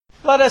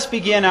Let us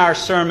begin our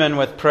sermon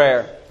with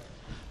prayer.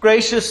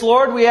 Gracious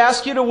Lord, we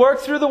ask you to work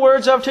through the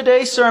words of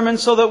today's sermon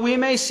so that we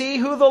may see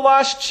who the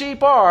lost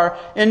sheep are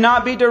and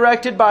not be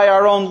directed by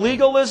our own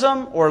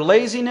legalism or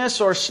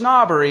laziness or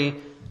snobbery,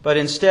 but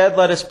instead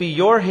let us be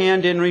your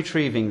hand in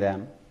retrieving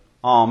them.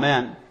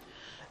 Amen.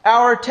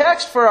 Our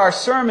text for our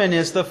sermon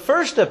is the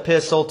first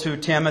epistle to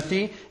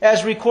Timothy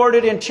as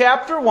recorded in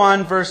chapter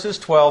 1, verses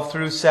 12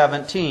 through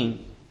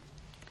 17.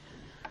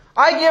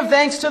 I give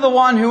thanks to the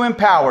one who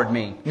empowered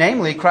me,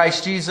 namely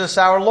Christ Jesus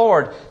our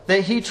Lord,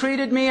 that He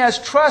treated me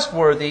as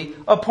trustworthy,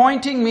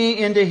 appointing me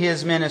into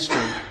His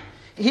ministry.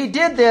 He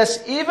did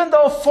this even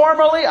though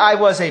formerly I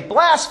was a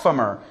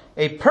blasphemer,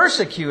 a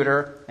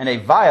persecutor, and a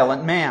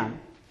violent man.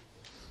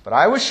 But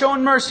I was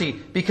shown mercy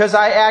because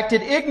I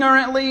acted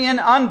ignorantly in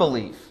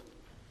unbelief.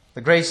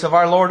 The grace of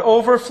our Lord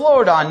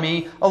overflowed on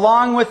me,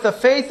 along with the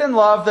faith and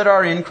love that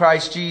are in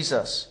Christ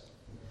Jesus.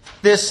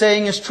 This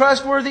saying is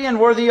trustworthy and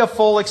worthy of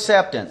full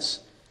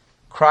acceptance.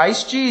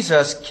 Christ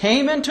Jesus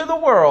came into the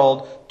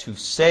world to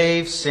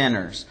save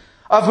sinners,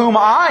 of whom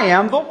I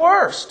am the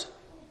worst.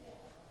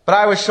 But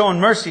I was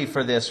shown mercy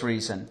for this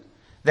reason,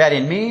 that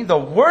in me, the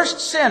worst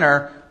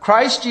sinner,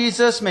 Christ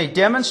Jesus may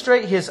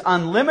demonstrate His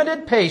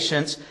unlimited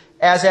patience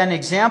as an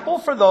example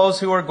for those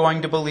who are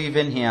going to believe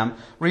in Him,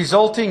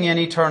 resulting in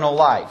eternal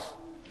life.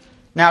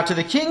 Now to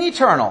the King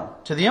eternal,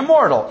 to the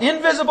immortal,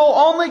 invisible,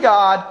 only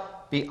God,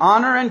 be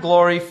honor and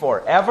glory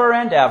forever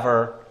and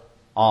ever.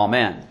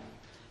 Amen.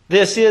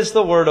 This is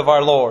the word of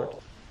our Lord.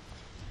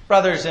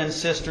 Brothers and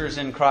sisters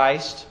in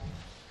Christ,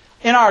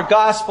 in our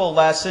gospel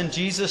lesson,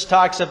 Jesus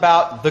talks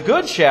about the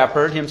Good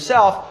Shepherd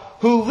Himself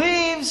who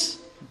leaves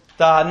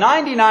the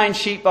 99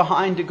 sheep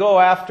behind to go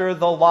after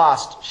the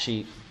lost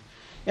sheep.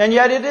 And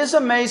yet it is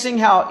amazing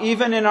how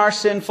even in our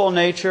sinful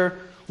nature,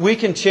 we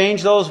can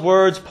change those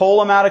words, pull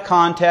them out of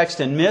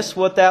context, and miss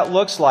what that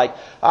looks like.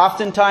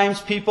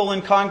 Oftentimes, people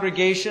in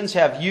congregations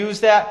have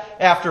used that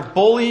after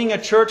bullying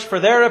a church for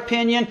their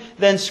opinion,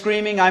 then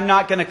screaming, I'm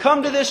not going to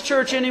come to this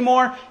church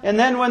anymore. And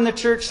then when the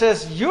church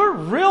says, you're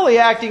really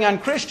acting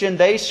unchristian,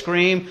 they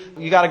scream,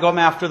 you got to go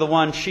after the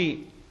one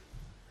sheep.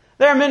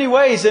 There are many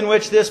ways in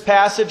which this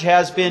passage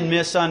has been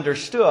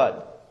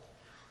misunderstood.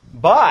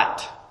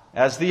 But,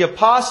 as the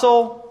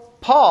Apostle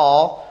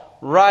Paul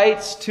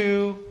writes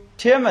to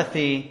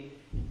Timothy,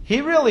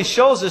 he really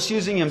shows us,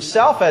 using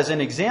himself as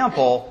an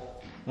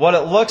example, what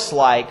it looks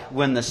like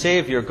when the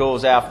Savior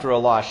goes after a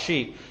lost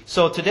sheep.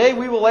 So today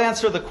we will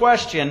answer the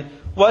question,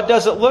 what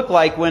does it look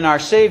like when our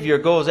Savior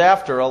goes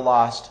after a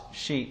lost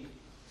sheep?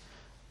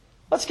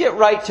 Let's get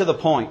right to the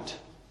point.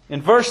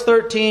 In verse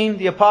 13,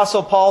 the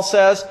Apostle Paul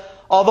says,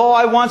 although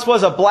I once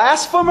was a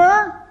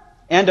blasphemer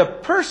and a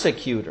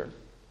persecutor.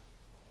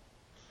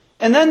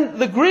 And then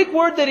the Greek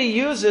word that he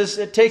uses,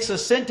 it takes a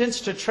sentence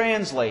to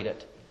translate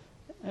it.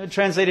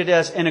 Translated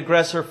as an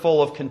aggressor full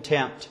of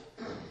contempt.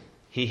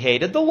 He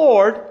hated the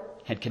Lord,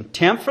 had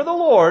contempt for the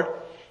Lord,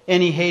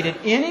 and he hated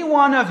any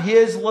one of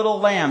His little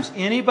lambs,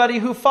 anybody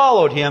who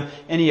followed Him,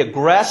 and he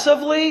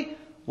aggressively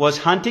was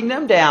hunting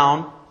them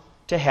down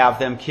to have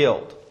them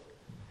killed.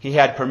 He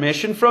had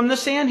permission from the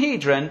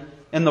Sanhedrin,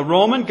 and the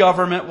Roman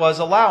government was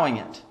allowing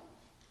it. And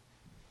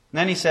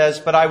then he says,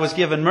 but I was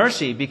given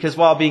mercy because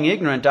while being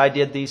ignorant I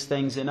did these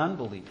things in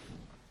unbelief.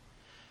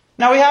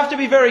 Now we have to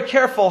be very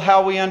careful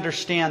how we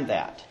understand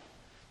that.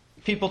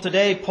 People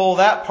today pull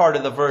that part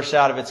of the verse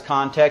out of its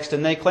context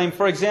and they claim,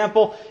 for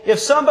example, if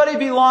somebody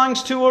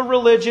belongs to a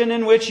religion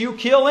in which you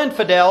kill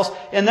infidels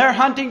and they're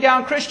hunting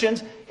down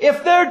Christians,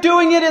 if they're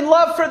doing it in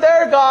love for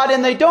their God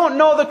and they don't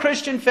know the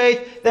Christian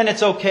faith, then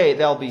it's okay,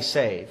 they'll be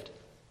saved.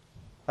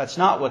 That's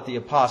not what the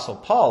Apostle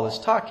Paul is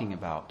talking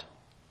about.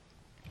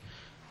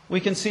 We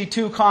can see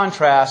two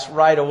contrasts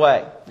right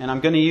away. And I'm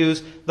going to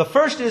use, the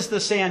first is the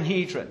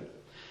Sanhedrin.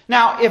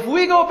 Now, if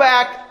we go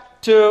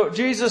back to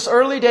Jesus'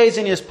 early days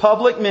in His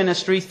public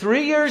ministry,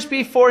 3 years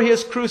before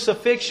His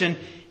crucifixion,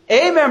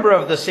 a member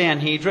of the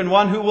Sanhedrin,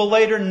 one who will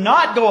later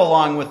not go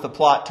along with the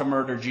plot to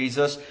murder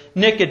Jesus,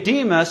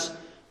 Nicodemus,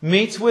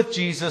 meets with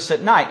Jesus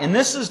at night. And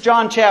this is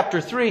John chapter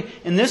 3,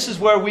 and this is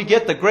where we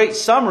get the great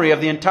summary of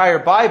the entire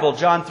Bible,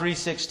 John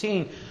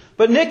 3:16.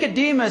 But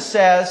Nicodemus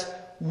says,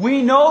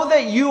 we know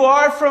that you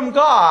are from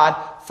God,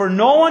 for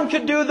no one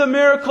could do the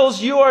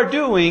miracles you are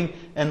doing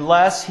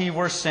unless he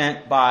were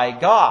sent by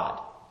God.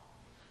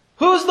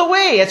 Who's the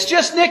we? It's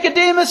just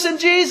Nicodemus and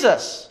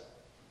Jesus.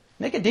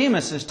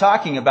 Nicodemus is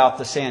talking about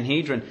the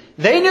Sanhedrin.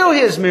 They knew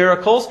His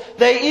miracles.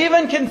 They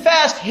even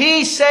confessed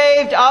He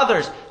saved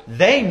others.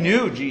 They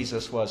knew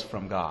Jesus was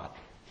from God.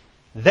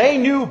 They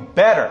knew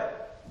better.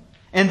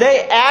 And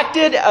they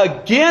acted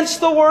against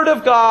the Word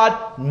of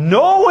God,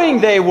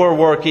 knowing they were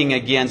working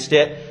against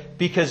it,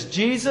 because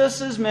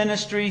Jesus'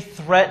 ministry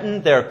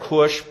threatened their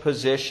cush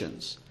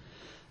positions.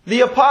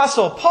 The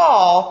Apostle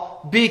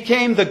Paul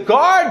became the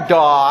guard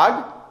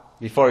dog,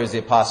 before he was the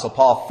Apostle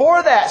Paul,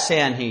 for that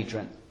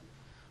Sanhedrin.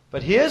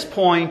 But his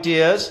point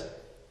is,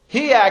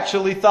 he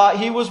actually thought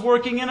he was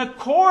working in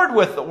accord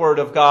with the Word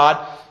of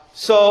God,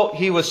 so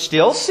he was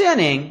still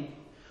sinning,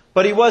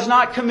 but he was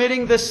not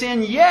committing the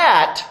sin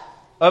yet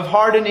of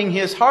hardening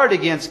his heart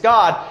against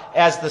God,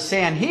 as the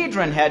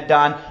Sanhedrin had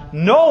done,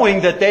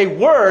 knowing that they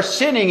were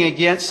sinning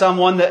against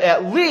someone that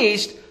at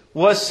least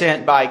was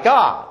sent by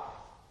God.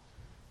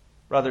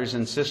 Brothers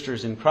and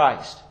sisters in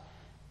Christ,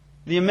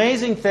 the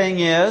amazing thing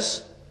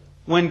is,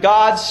 when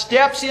God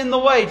steps in the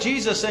way,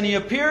 Jesus, and He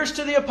appears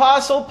to the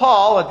Apostle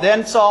Paul, and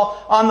then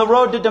Saul, on the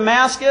road to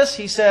Damascus,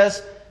 He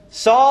says,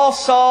 "Saul,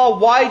 Saul,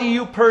 why do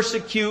you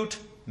persecute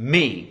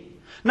me?"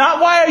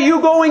 Not, "Why are you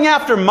going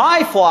after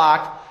my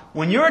flock?"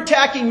 When you're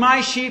attacking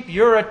my sheep,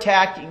 you're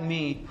attacking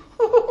me.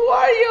 Who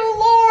are you,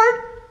 Lord?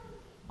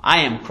 I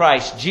am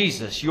Christ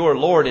Jesus, your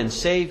Lord and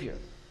Savior.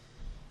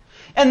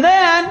 And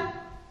then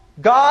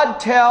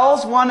God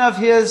tells one of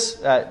His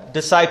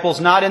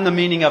disciples, not in the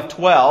meaning of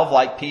 12,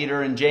 like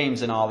Peter and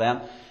James and all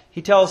them.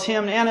 He tells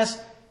him, "Annas,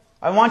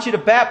 I want you to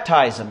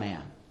baptize a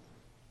man."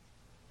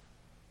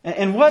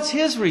 And what's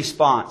his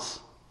response?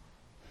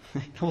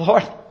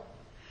 "Lord,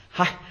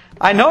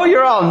 I know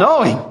you're all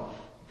knowing.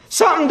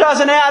 Something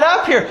doesn't add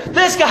up here.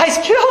 This guy's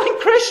killing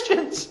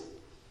Christians.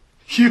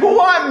 You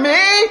want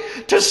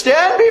me to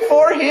stand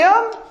before him?"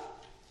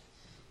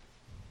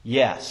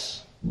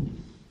 Yes.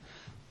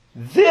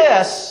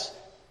 This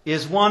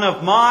is one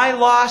of my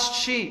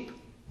lost sheep.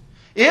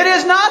 It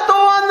is not the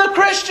one the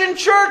Christian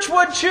church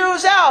would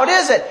choose out,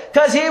 is it?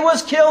 Because he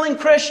was killing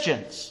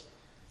Christians.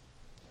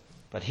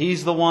 But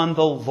he's the one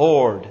the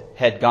Lord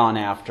had gone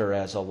after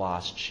as a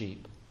lost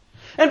sheep.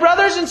 And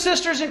brothers and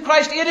sisters in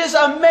Christ, it is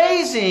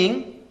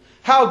amazing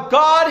how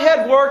God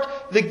had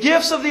worked the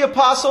gifts of the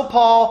Apostle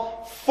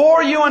Paul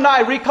for you and I.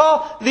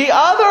 Recall, the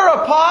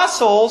other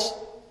apostles,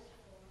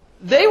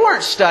 they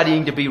weren't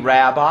studying to be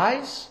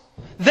rabbis.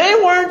 They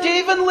weren't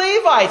even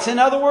Levites, in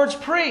other words,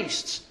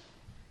 priests.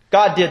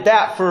 God did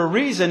that for a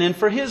reason and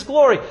for His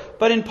glory.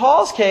 But in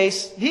Paul's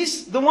case,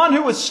 he's the one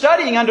who was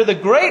studying under the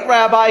great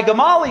Rabbi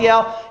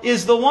Gamaliel,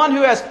 is the one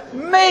who has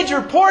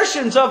major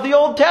portions of the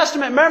Old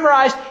Testament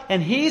memorized,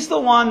 and he's the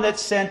one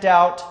that's sent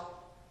out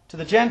to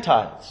the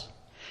Gentiles.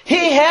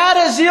 He had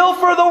a zeal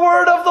for the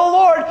word of the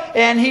Lord,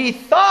 and he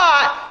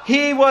thought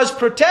he was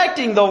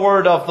protecting the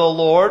word of the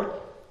Lord.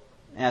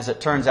 As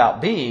it turns out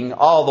being,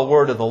 all the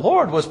word of the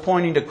Lord was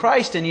pointing to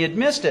Christ, and he had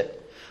missed it.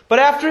 But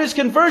after his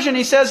conversion,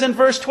 he says in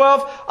verse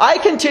 12, "I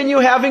continue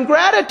having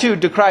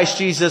gratitude to Christ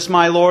Jesus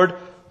my Lord,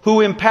 who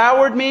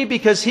empowered me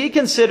because He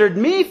considered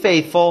me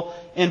faithful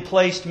and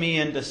placed me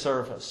into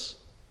service."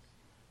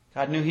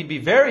 God knew he'd be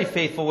very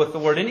faithful with the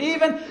word. And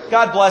even,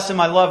 God bless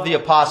him, I love the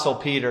Apostle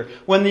Peter.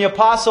 When the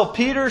Apostle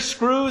Peter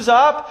screws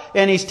up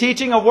and he's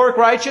teaching a work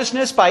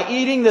righteousness by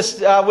eating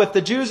this with the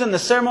Jews and the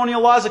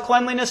ceremonial laws of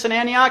cleanliness in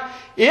Antioch,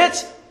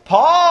 it's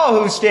Paul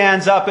who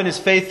stands up and is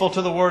faithful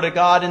to the Word of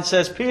God and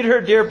says,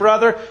 "Peter, dear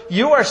brother,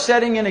 you are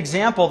setting an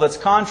example that's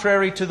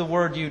contrary to the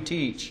Word you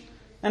teach."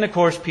 And of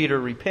course, Peter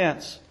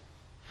repents.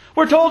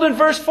 We're told in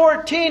verse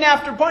 14,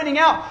 after pointing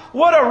out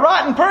what a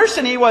rotten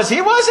person he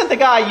wasn't the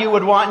guy you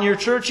would want in your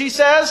church, he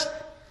says,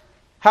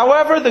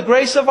 "However, the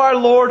grace of our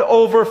Lord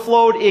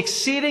overflowed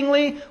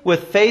exceedingly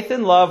with faith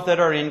and love that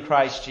are in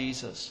Christ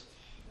Jesus."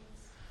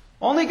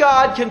 Only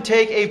God can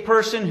take a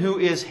person who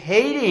is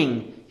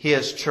hating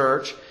His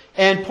church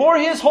and pour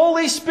His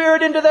Holy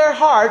Spirit into their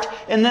heart,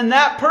 and then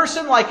that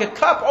person, like a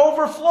cup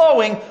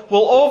overflowing,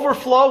 will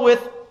overflow with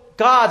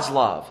God's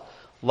love.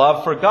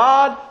 Love for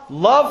God,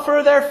 love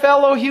for their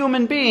fellow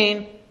human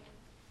being,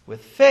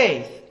 with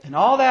faith and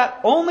all that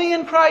only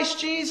in Christ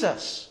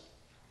Jesus.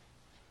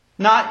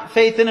 Not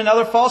faith in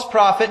another false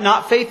prophet,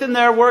 not faith in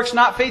their works,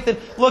 not faith in,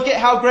 look at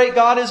how great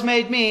God has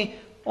made me.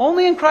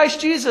 Only in Christ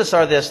Jesus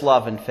are this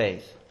love and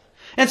faith.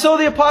 And so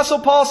the Apostle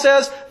Paul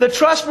says, the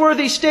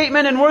trustworthy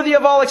statement and worthy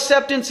of all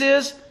acceptance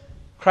is,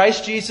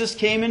 Christ Jesus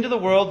came into the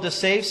world to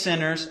save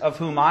sinners, of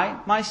whom I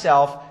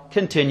myself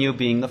continue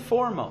being the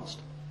foremost.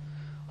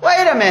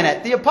 Wait a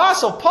minute. The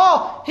Apostle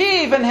Paul,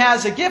 he even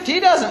has a gift. He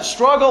doesn't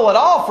struggle at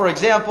all, for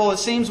example, it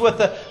seems, with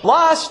the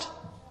lust.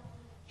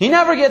 He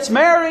never gets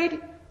married.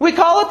 We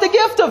call it the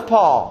gift of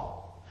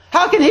Paul.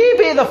 How can he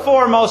be the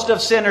foremost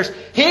of sinners?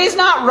 He's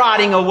not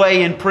rotting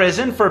away in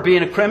prison for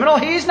being a criminal.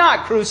 He's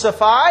not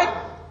crucified.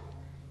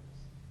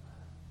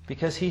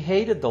 Because he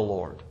hated the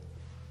Lord.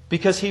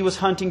 Because he was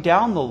hunting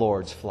down the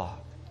Lord's flock.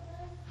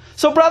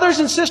 So brothers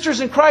and sisters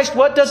in Christ,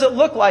 what does it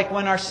look like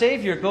when our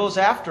Savior goes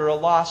after a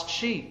lost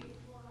sheep?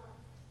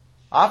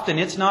 Often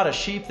it's not a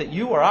sheep that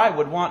you or I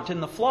would want in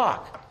the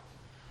flock.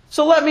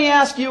 So let me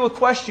ask you a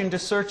question to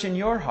search in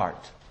your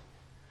heart.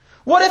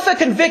 What if a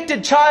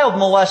convicted child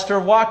molester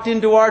walked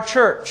into our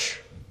church?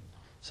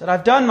 Said,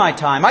 "I've done my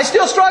time. I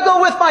still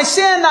struggle with my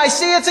sin. I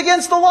see it's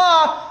against the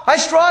law. I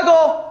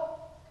struggle."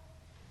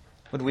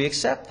 Would we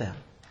accept them?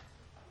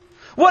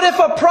 What if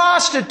a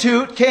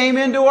prostitute came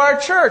into our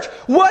church?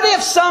 What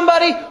if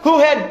somebody who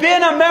had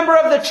been a member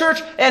of the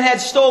church and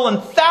had stolen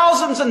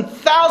thousands and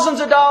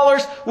thousands of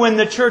dollars when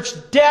the church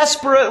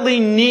desperately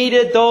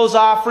needed those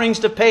offerings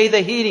to pay the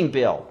heating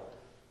bill?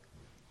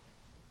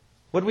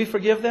 Would we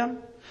forgive them?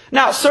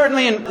 Now,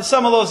 certainly in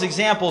some of those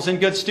examples in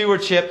good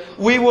stewardship,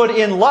 we would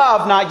in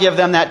love not give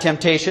them that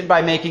temptation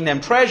by making them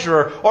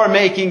treasurer or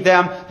making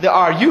them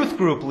our youth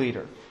group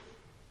leader.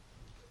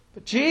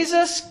 But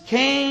Jesus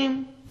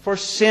came for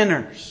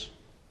sinners.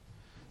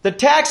 The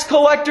tax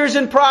collectors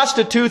and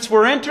prostitutes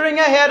were entering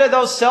ahead of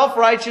those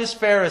self-righteous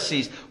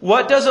Pharisees.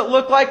 What does it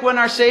look like when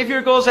our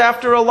Savior goes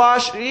after a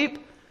lost sheep?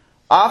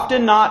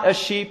 Often not a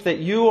sheep that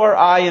you or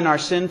I in our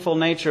sinful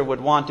nature would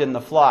want in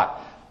the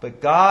flock. But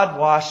God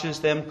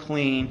washes them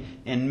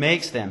clean and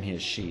makes them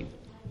His sheep.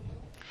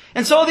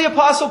 And so the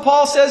Apostle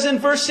Paul says in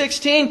verse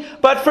 16,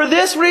 "But for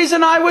this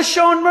reason I was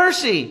shown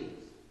mercy,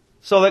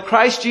 so that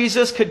Christ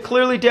Jesus could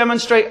clearly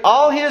demonstrate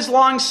all His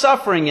long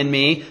suffering in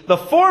me, the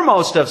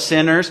foremost of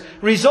sinners,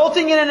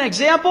 resulting in an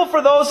example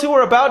for those who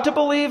are about to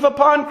believe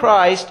upon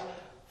Christ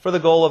for the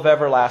goal of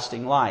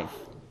everlasting life."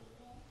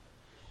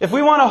 If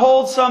we want to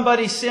hold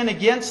somebody's sin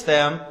against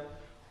them,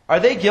 are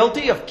they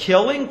guilty of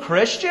killing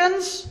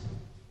Christians?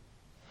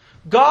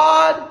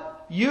 God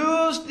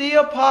used the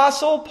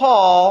Apostle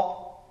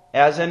Paul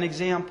as an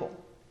example.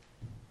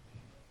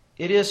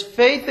 It is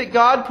faith that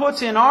God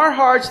puts in our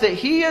hearts that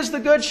He is the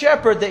Good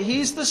Shepherd, that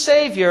He's the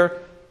Savior,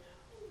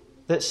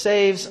 that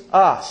saves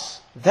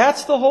us.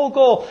 That's the whole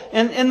goal.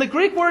 And the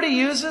Greek word He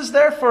uses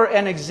there for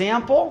an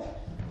example,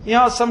 you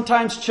know,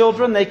 sometimes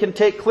children, they can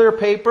take clear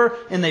paper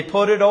and they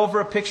put it over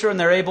a picture and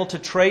they're able to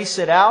trace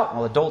it out.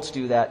 Well, adults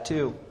do that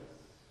too.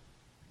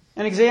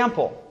 An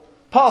example.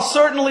 Paul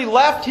certainly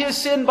left his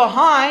sin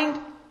behind.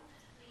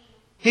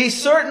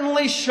 He's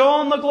certainly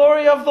shown the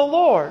glory of the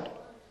Lord.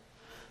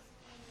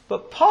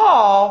 But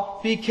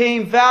Paul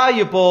became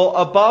valuable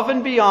above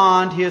and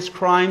beyond his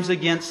crimes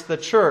against the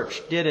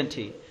church, didn't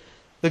he?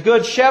 The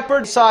Good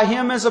Shepherd saw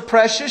him as a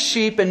precious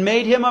sheep and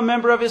made him a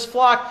member of His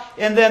flock,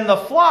 and then the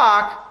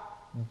flock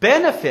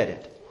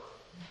benefited.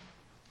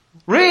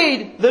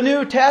 Read the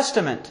New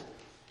Testament.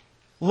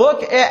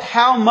 Look at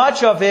how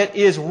much of it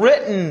is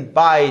written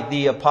by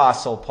the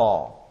Apostle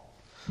Paul.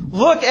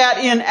 Look at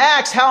in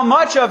Acts how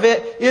much of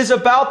it is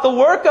about the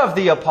work of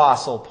the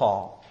Apostle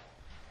Paul.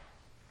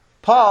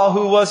 Paul,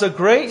 who was a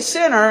great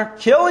sinner,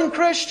 killing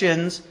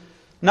Christians,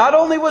 not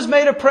only was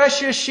made a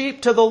precious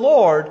sheep to the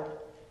Lord,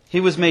 he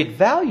was made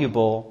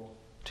valuable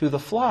to the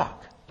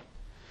flock.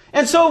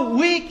 And so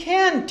we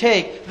can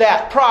take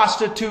that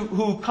prostitute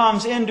who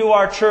comes into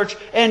our church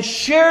and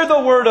share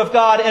the Word of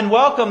God and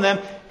welcome them,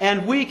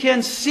 and we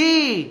can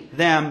see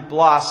them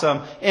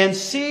blossom and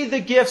see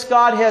the gifts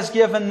God has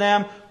given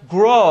them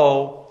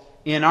grow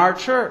in our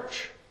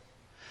church.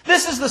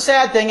 This is the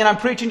sad thing, and I'm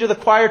preaching to the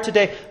choir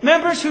today.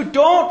 Members who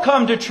don't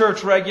come to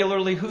church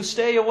regularly, who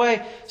stay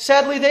away,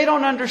 sadly they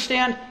don't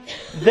understand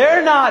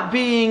they're not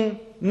being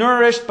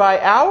nourished by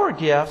our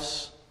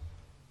gifts,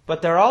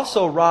 but they're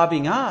also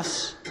robbing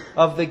us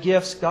of the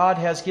gifts God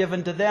has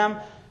given to them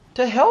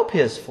to help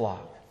His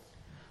flock.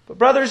 But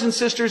brothers and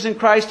sisters in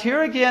Christ,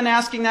 here again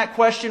asking that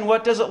question,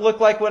 what does it look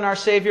like when our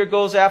Savior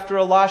goes after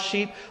a lost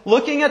sheep?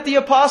 Looking at the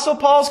Apostle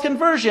Paul's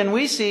conversion,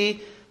 we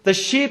see the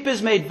sheep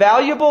is made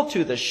valuable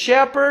to the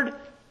shepherd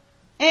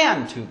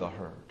and to the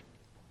herd.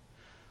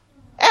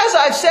 As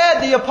I've said,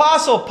 the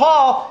Apostle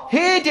Paul,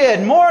 he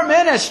did more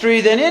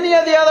ministry than any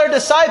of the other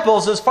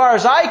disciples as far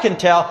as I can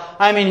tell.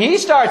 I mean, he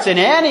starts in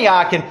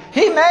Antioch and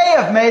he may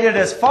have made it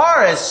as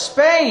far as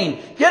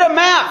Spain. Get a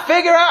map,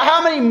 figure out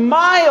how many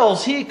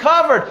miles he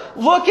covered.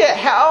 Look at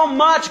how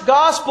much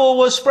gospel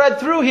was spread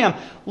through him.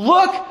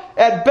 Look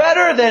at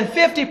better than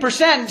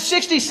 50%,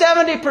 60,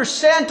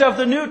 70% of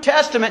the New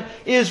Testament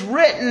is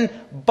written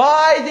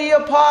by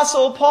the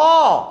Apostle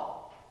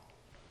Paul.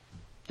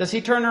 Does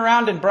he turn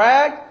around and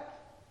brag?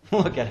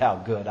 Look at how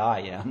good I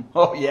am.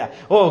 Oh yeah.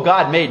 Oh,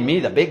 God made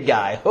me the big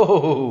guy.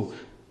 Oh.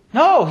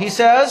 No, he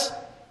says,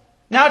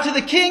 now to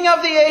the King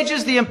of the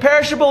ages, the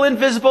imperishable,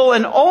 invisible,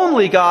 and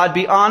only God,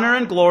 be honor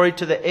and glory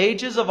to the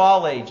ages of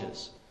all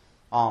ages.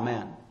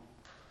 Amen.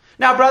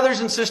 Now, brothers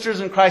and sisters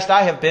in Christ,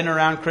 I have been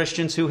around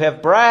Christians who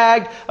have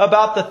bragged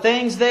about the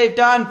things they've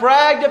done,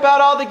 bragged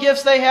about all the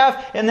gifts they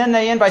have, and then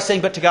they end by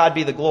saying, but to God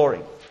be the glory.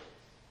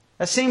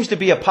 That seems to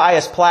be a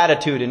pious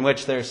platitude in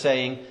which they're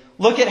saying,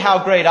 look at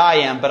how great I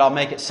am, but I'll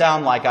make it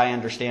sound like I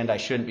understand I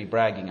shouldn't be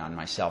bragging on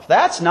myself.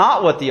 That's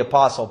not what the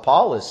Apostle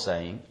Paul is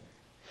saying.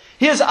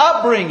 His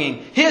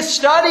upbringing, his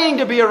studying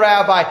to be a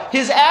rabbi,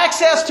 his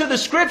access to the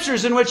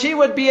Scriptures in which he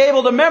would be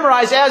able to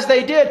memorize, as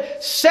they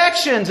did,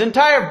 sections,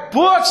 entire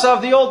books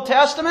of the Old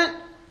Testament,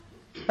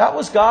 that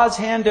was God's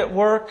hand at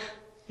work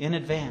in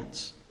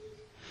advance.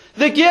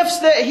 The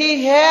gifts that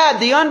he had,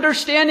 the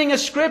understanding of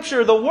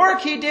Scripture, the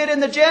work he did in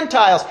the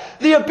Gentiles,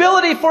 the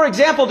ability, for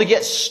example, to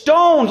get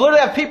stoned,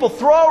 literally have people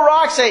throw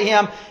rocks at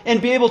him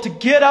and be able to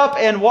get up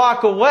and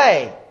walk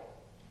away.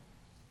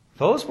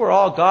 Those were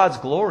all God's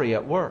glory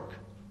at work.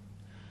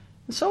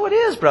 And so it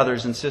is,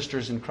 brothers and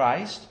sisters in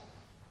Christ,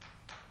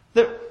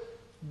 that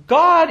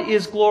God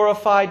is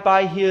glorified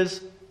by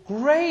His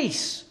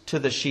grace to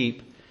the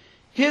sheep.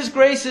 His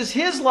grace is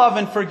His love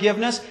and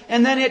forgiveness,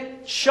 and then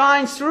it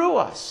shines through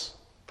us.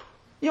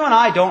 You and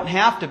I don't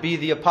have to be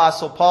the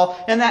Apostle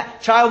Paul and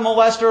that child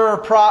molester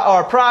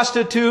or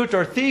prostitute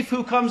or thief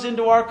who comes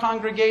into our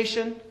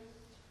congregation.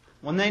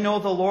 When they know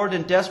the Lord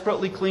and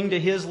desperately cling to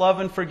His love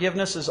and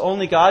forgiveness as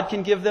only God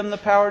can give them the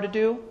power to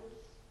do,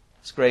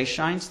 His grace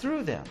shines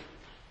through them.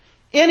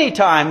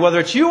 Anytime, whether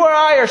it's you or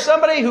I or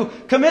somebody who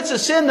commits a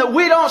sin that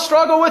we don't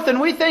struggle with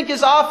and we think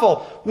is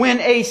awful,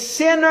 when a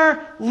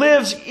sinner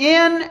lives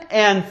in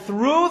and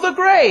through the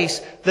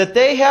grace that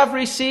they have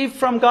received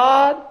from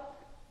God,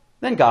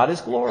 then God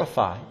is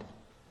glorified.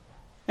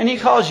 And He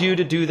calls you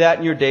to do that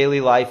in your daily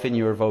life and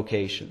your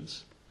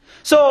vocations.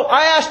 So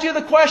I asked you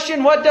the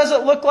question, what does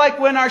it look like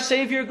when our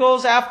Savior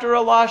goes after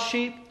a lost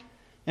sheep?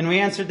 And we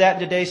answered that in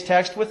today's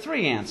text with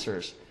 3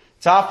 answers.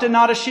 It's often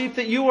not a sheep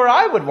that you or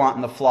I would want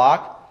in the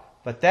flock,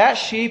 but that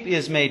sheep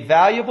is made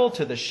valuable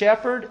to the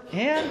shepherd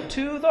and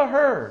to the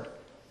herd.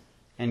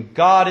 And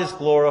God is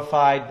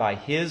glorified by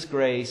His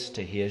grace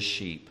to His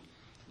sheep.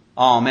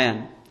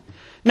 Amen.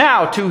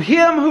 Now, to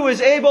Him who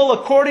is able,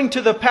 according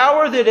to the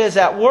power that is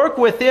at work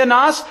within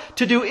us,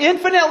 to do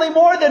infinitely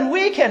more than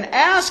we can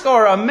ask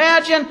or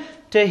imagine,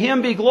 to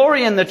Him be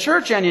glory in the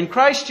church and in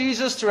Christ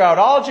Jesus throughout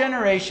all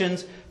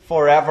generations,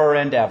 forever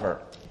and ever.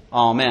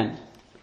 Amen.